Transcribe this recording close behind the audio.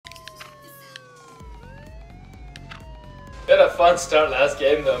a fun start last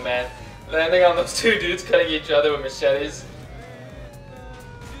game though, man. Landing on those two dudes cutting each other with machetes.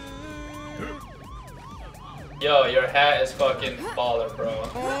 Yo, your hat is fucking baller, bro.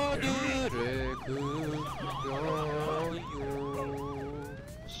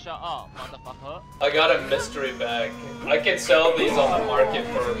 Shut up, motherfucker. I got a mystery bag. I can sell these on the market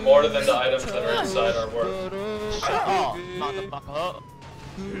for more than the items that are inside are worth. Shut up, motherfucker.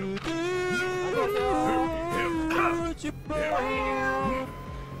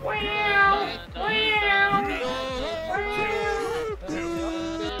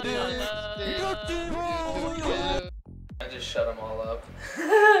 I just shut them all up.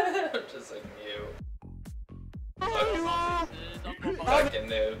 I'm just like mute. Fucking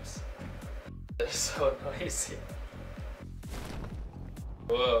noobs. They're so noisy.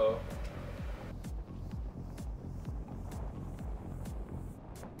 Whoa.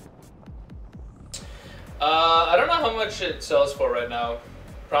 I don't know how much it sells for right now.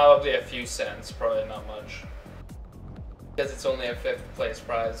 Probably a few cents, probably not much. Because it's only a 5th place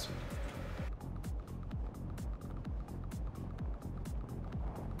prize.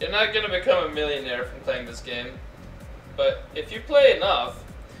 You're not gonna become a millionaire from playing this game. But if you play enough,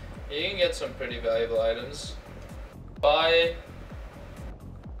 you can get some pretty valuable items. Buy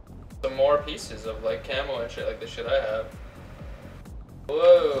some more pieces of like camo and shit like the shit I have.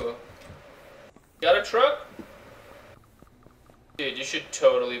 Whoa. Got a truck? Dude, you should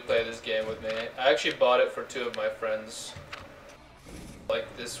totally play this game with me. I actually bought it for 2 of my friends. Like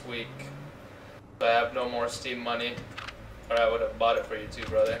this week. But I have no more Steam money. Or I would have bought it for you too,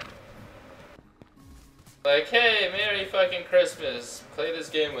 brother. Like, hey, Merry fucking Christmas. Play this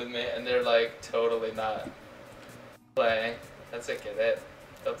game with me. And they're like, totally not playing. That's okay,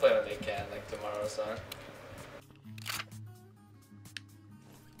 they'll play when they can, like tomorrow or something.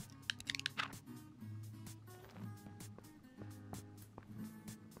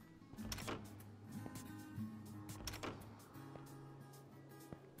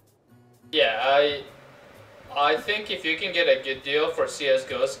 Yeah, I think if you can get a good deal for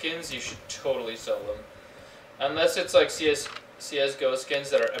CSGO skins, you should totally sell them. Unless it's like CSGO skins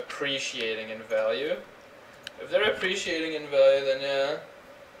that are appreciating in value. If they're appreciating in value, then yeah.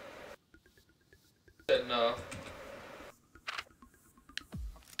 Then no.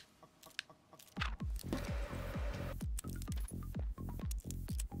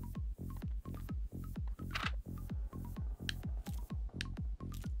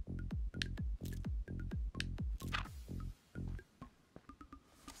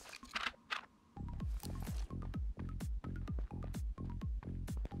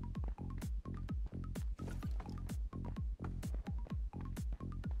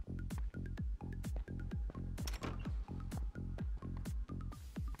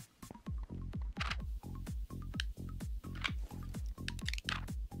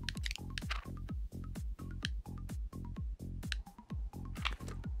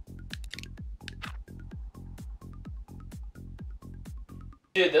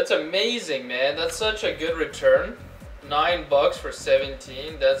 Dude, that's amazing, man. That's such a good return. $9 for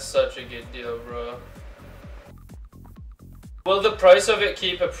 17. That's such a good deal, bro. Will the price of it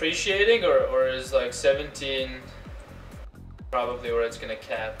keep appreciating, or is like 17 probably where it's gonna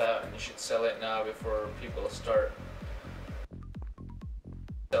cap out and you should sell it now before people start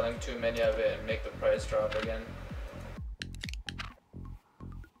selling too many of it and make the price drop again?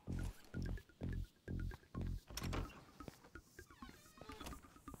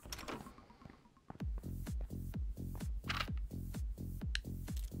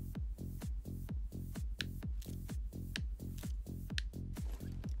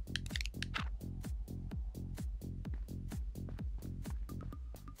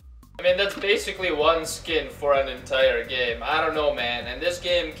 I mean, that's basically one skin for an entire game. I don't know, man. And this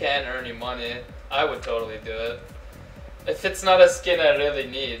game can earn you money. I would totally do it. If it's not a skin I really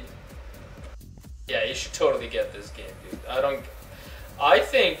need. Yeah, you should totally get this game, dude. I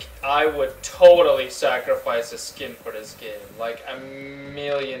think I would totally sacrifice a skin for this game. Like,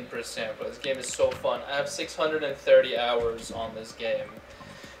 1,000,000%. But this game is so fun. I have 630 hours on this game.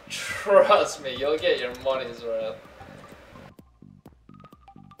 Trust me, you'll get your money's worth.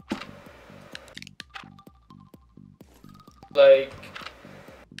 Like,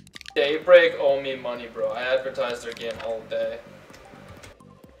 Daybreak owe me money, bro. I advertise their game all day.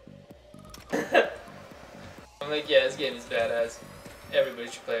 I'm like, yeah, this game is badass. Everybody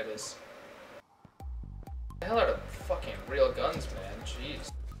should play this. What the hell are the fucking real guns, man? Jeez.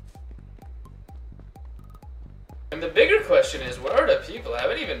 And the bigger question is, where are the people? I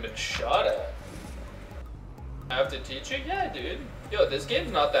haven't even been shot at. I have to teach you? Yeah, dude. Yo, this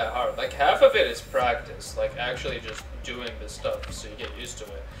game's not that hard. Like, half of it is practice. Like, actually just doing this stuff so you get used to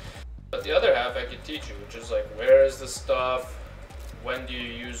it. But the other half I can teach you, which is like, where is the stuff? When do you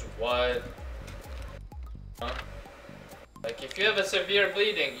use what? Huh? Like, if you have a severe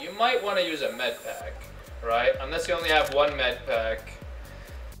bleeding, you might want to use a med pack, right? Unless you only have one med pack,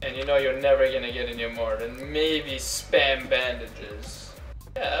 and you know you're never gonna get any more, then maybe spam bandages.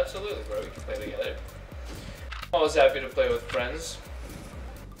 Yeah, absolutely, bro. We can play together. I'm always happy to play with friends.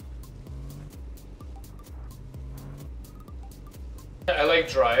 I like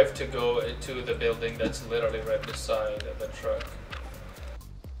drive to go to the building that's literally right beside the truck.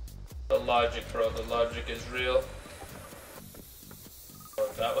 The logic, bro. The logic is real.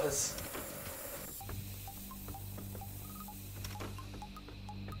 What that was.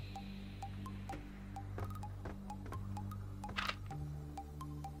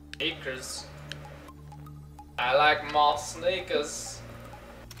 Sneakers. I like more sneakers.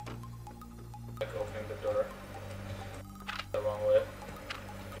 Like opening the door. The wrong way.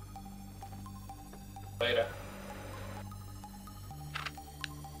 Later.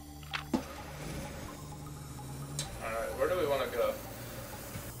 Alright, where do we want to go?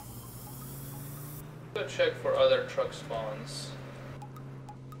 Go check for other truck spawns.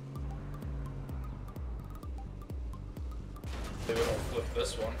 Maybe we don't flip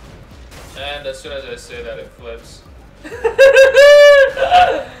this one. And as soon as I say that, it flips.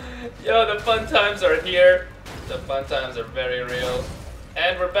 Yo, the fun times are here. The fun times are very real.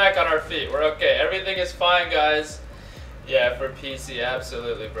 And we're back on our feet. We're okay. Everything is fine, guys. Yeah, for PC,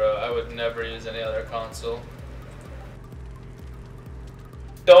 absolutely, bro. I would never use any other console.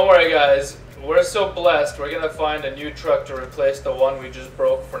 Don't worry, guys. We're so blessed. We're gonna find a new truck to replace the one we just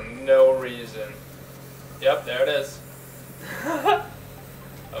broke for no reason. Yep, there it is.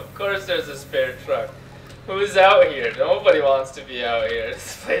 Of course there's a spare truck. Who's out here? Nobody wants to be out here.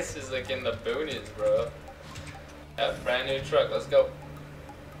 This place is like in the boonies, bro. Yeah, brand new truck. Let's go.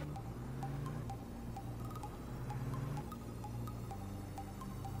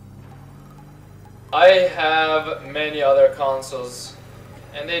 I have many other consoles,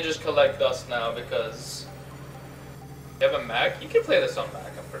 and they just collect dust now because you have a Mac. You can play this on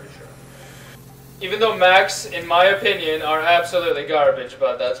Mac, I'm pretty sure. Even though Macs, in my opinion, are absolutely garbage,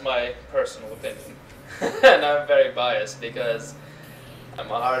 but that's my personal opinion. And I'm very biased because I'm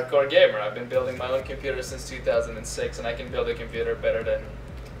a hardcore gamer. I've been building my own computer since 2006, and I can build a computer better than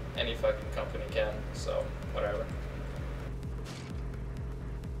any fucking company can, so whatever.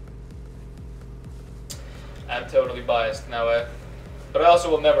 I'm totally biased now, but I also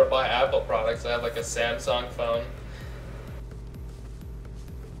will never buy Apple products. I have like a Samsung phone.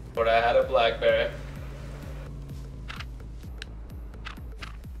 But I had a BlackBerry.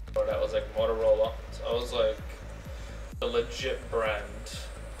 Or that was like Motorola. So I was like the legit brand.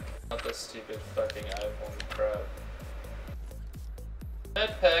 Not the stupid fucking iPhone crap.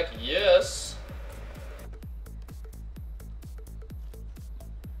 Medpack, yes.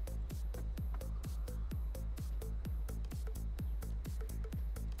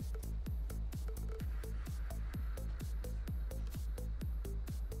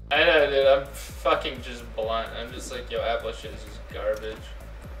 I know, dude, I'm fucking just blunt. I'm just like, yo, Apple shit is just garbage.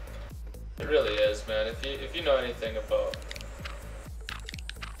 It really is, man. If you know anything about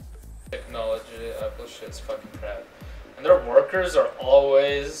technology, Apple shit's fucking crap. And their workers are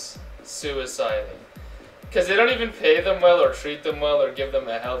always suiciding. Because they don't even pay them well or treat them well or give them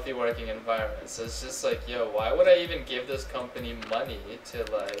a healthy working environment. So it's just like, yo, why would I even give this company money to,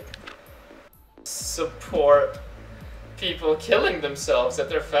 like, support people killing themselves at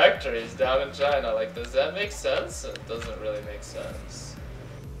their factories down in China? Like, does that make sense? It doesn't really make sense.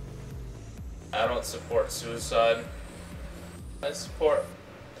 I don't support suicide. I support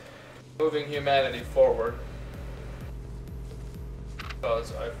moving humanity forward.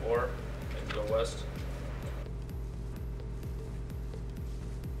 Cause I-4 into the west.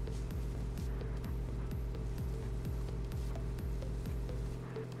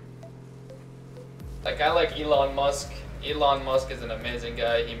 Like, I like Elon Musk. Elon Musk is an amazing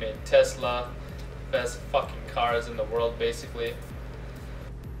guy. He made Tesla, best fucking cars in the world, basically.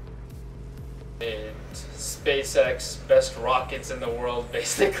 Made SpaceX, best rockets in the world,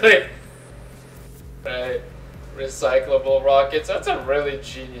 basically. Right? Recyclable rockets. That's a really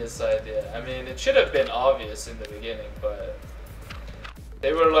genius idea. I mean, it should have been obvious in the beginning, but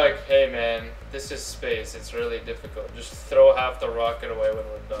they were like, hey man, this is space. It's really difficult. Just throw half the rocket away when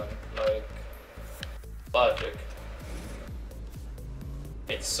we're done. Like, logic.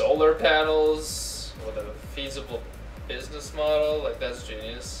 Made solar panels with a feasible business model. Like, that's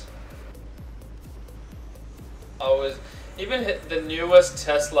genius. Always, Even the newest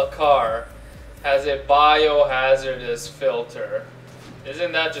Tesla car has a biohazardous filter.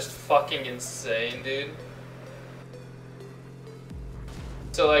 Isn't that just fucking insane, dude?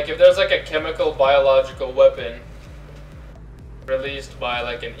 So like if there's like a chemical biological weapon released by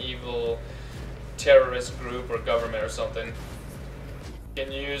like an evil terrorist group or government or something, you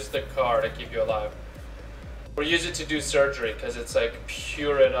can use the car to keep you alive. Or use it to do surgery because it's like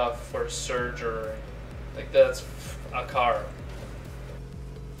pure enough for surgery. Like that's a car.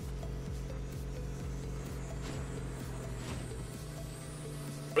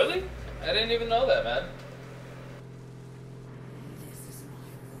 Really? I didn't even know that, man.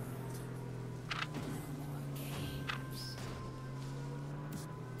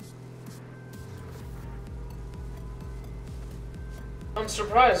 I'm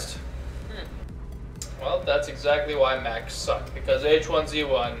surprised. Well, that's exactly why Macs suck, because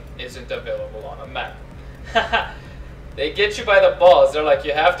H1Z1 isn't available on a Mac. They get you by the balls. They're like,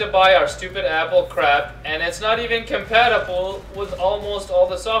 you have to buy our stupid Apple crap, and it's not even compatible with almost all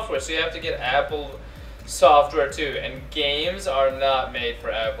the software, so you have to get Apple software too. And games are not made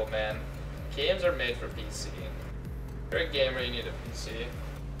for Apple, man. Games are made for PC. If you're a gamer, you need a PC.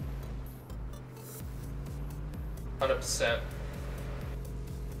 100%.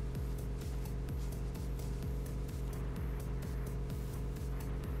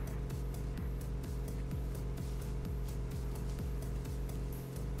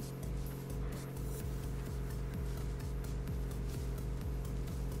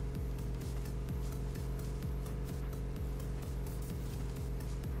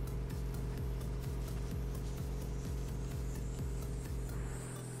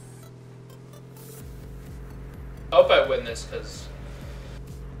 I hope I win this, because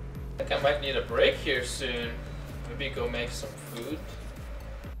I think I might need a break here soon. Maybe go make some food.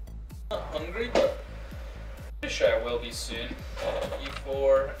 Not hungry, but pretty sure I will be soon.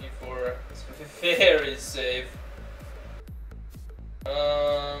 E4 is very safe.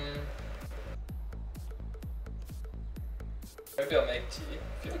 Maybe I'll make tea.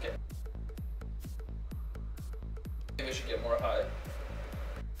 I feel like it. Maybe we should get more high.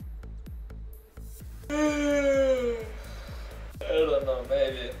 I don't know,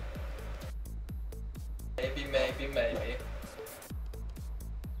 maybe. Maybe.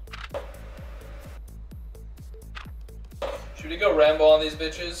 Should we go Rambo on these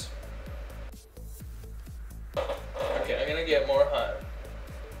bitches? Okay, I'm gonna get more high.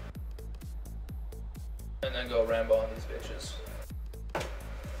 And then go Rambo on these bitches.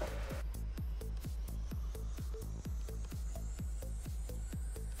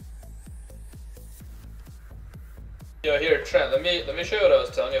 Yo, here, Trent, let me show you what I was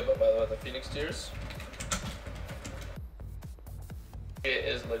telling you about, by the way, the Phoenix Tears. It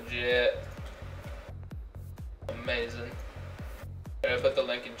is legit amazing. Here, I put the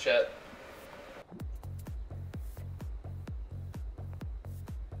link in chat.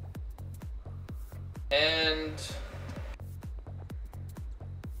 And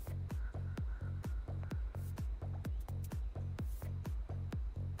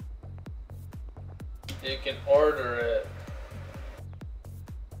you can order it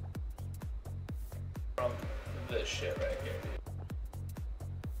from this shit right here, dude.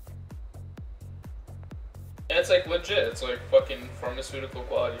 And it's like legit, it's like fucking pharmaceutical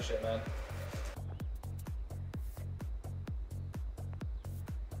quality shit, man.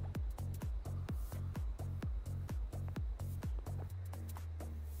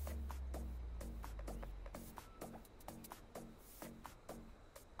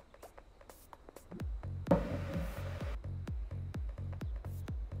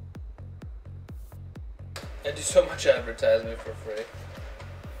 I do so much advertisement for free.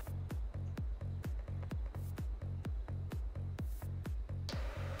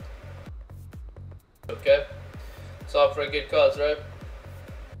 Okay, it's all for a good cause, right?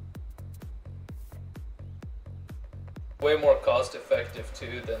 Way more cost effective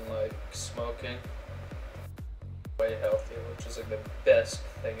too than like smoking. Way healthier, which is like the best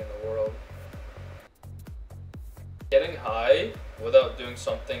thing in the world. Getting high without doing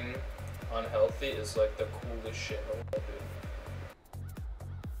something unhealthy is like the coolest shit in the world, dude.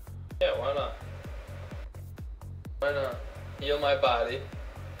 Yeah, why not? Why not? Heal my body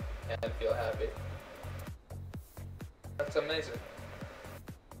and feel happy. That's amazing.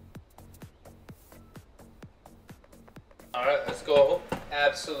 Alright, let's go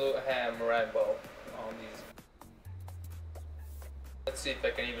absolute ham Rambo on these. Let's see if I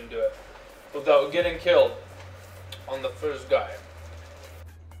can even do it without getting killed on the first guy.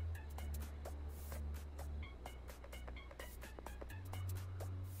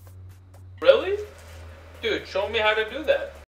 Really? Dude, Show me how to do that.